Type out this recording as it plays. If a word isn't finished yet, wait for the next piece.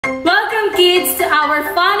Welcome kids to our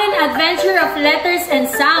fun and adventure of letters and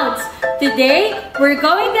sounds. Today, we're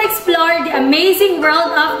going to explore the amazing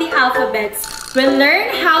world of the alphabets. We'll learn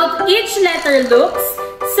how each letter looks,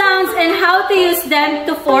 sounds, and how to use them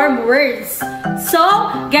to form words.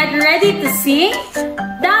 So, get ready to sing,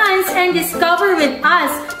 dance, and discover with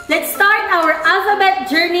us. Let's start our alphabet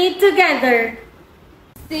journey together.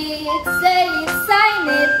 See it, say it, sign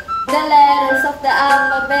it, the letters of the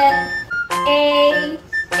alphabet.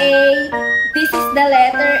 A, this is the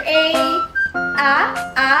letter A.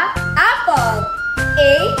 Apple. A,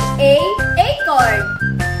 acorn.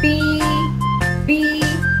 B,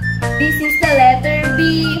 this is the letter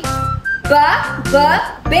B.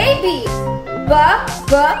 Baby.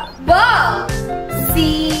 Ball.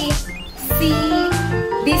 C,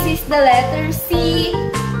 this is the letter C.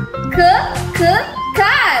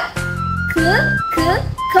 Cat.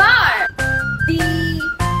 Car. D,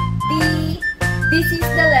 this is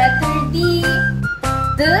the letter D.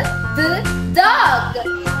 Dog.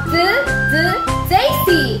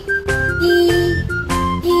 Daisy. E,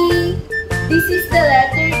 this is the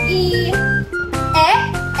letter E. Egg.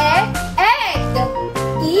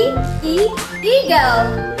 Eagle.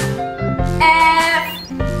 F,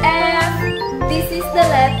 this is the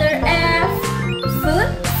letter F.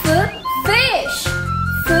 Fish.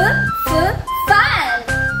 Fun.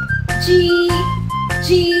 G,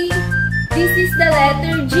 this is the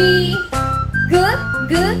letter G. Goat.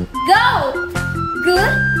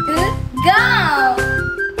 Gown.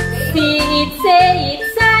 See it, say it,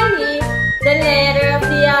 sign it, the letter of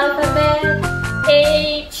the alphabet.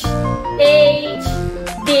 H,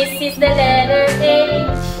 this is the letter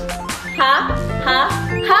H. Ha,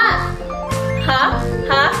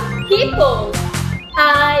 hippo. I,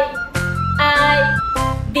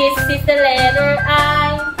 this is the letter I.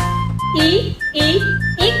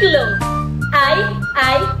 Igloo.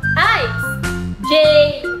 Ice. J,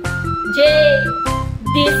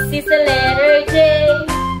 this is the letter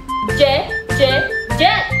J.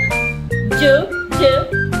 Jet.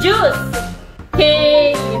 Juice. K,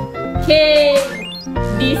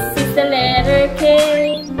 this is the letter K.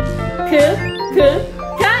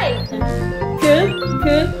 Kite.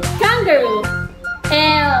 Kangaroo.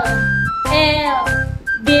 L,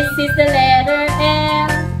 this is the letter L.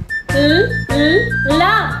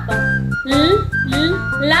 Lamp.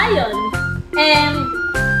 Lion. M,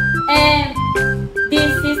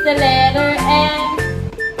 this is the letter M.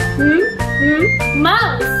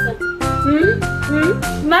 Mouse.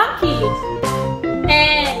 Monkey.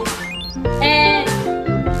 N,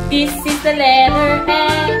 this is the letter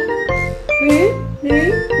N.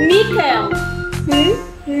 Nickel.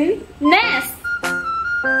 Nest.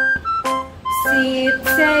 See it,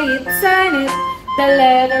 say it, sign it, the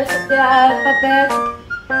letters of the alphabet.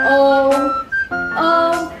 O,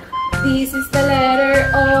 this is the letter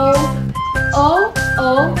O.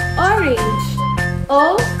 Orange.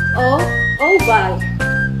 Oval.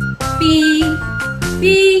 P,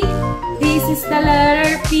 this is the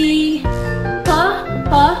letter P.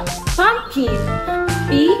 Pumpkin.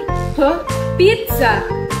 Pizza.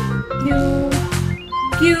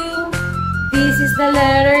 Q, this is the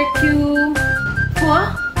letter Q.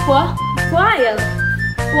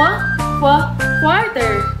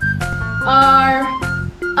 Quarter.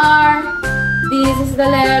 R, this is the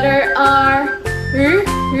letter R.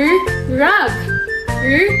 Rug.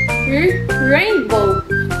 Rainbow.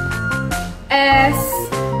 S,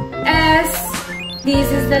 this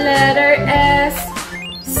is the letter S.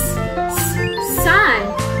 Sun.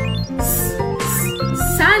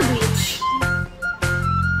 Sandwich.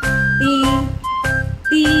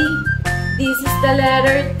 T, this is the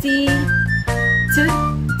letter T.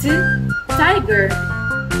 Tiger.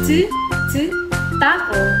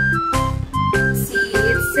 Taco. See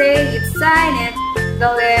it, say it, sign it, the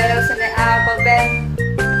letters of the alphabet.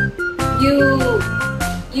 U,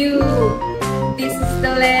 this is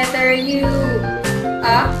the letter U.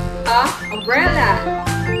 Umbrella.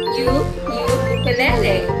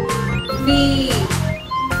 Ukulele. V,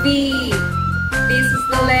 this is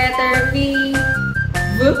the letter V.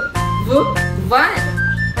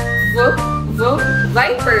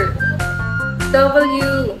 Viper.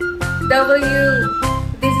 W,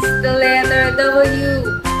 this is the letter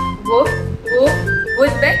W.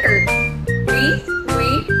 Woodpecker.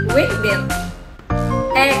 Windmill.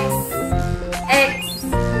 X,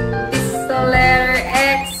 this is the letter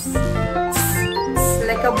X.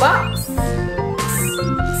 Like a box.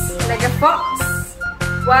 Like a fox.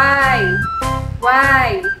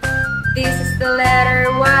 Y, this is the letter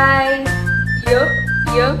Y.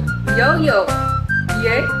 Yo-yo.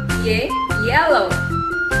 Yellow.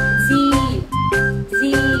 Z,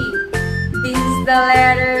 the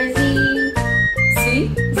letter Z.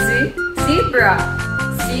 Zebra.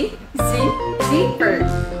 Zipper.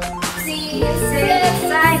 C is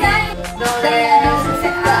excited. The letters of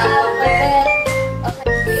the alphabet.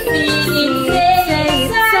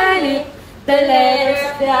 The letters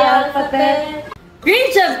of the alphabet.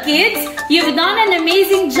 Great job, kids! You've done an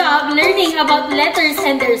amazing job learning about letters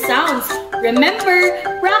and their sounds. Remember,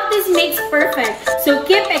 practice makes perfect. So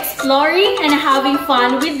keep exploring and having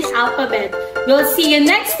fun with the alphabet. We'll see you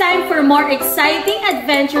next time for more exciting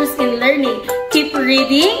adventures in learning. Keep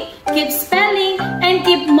reading, keep spelling, and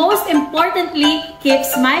most importantly, keep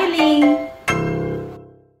smiling.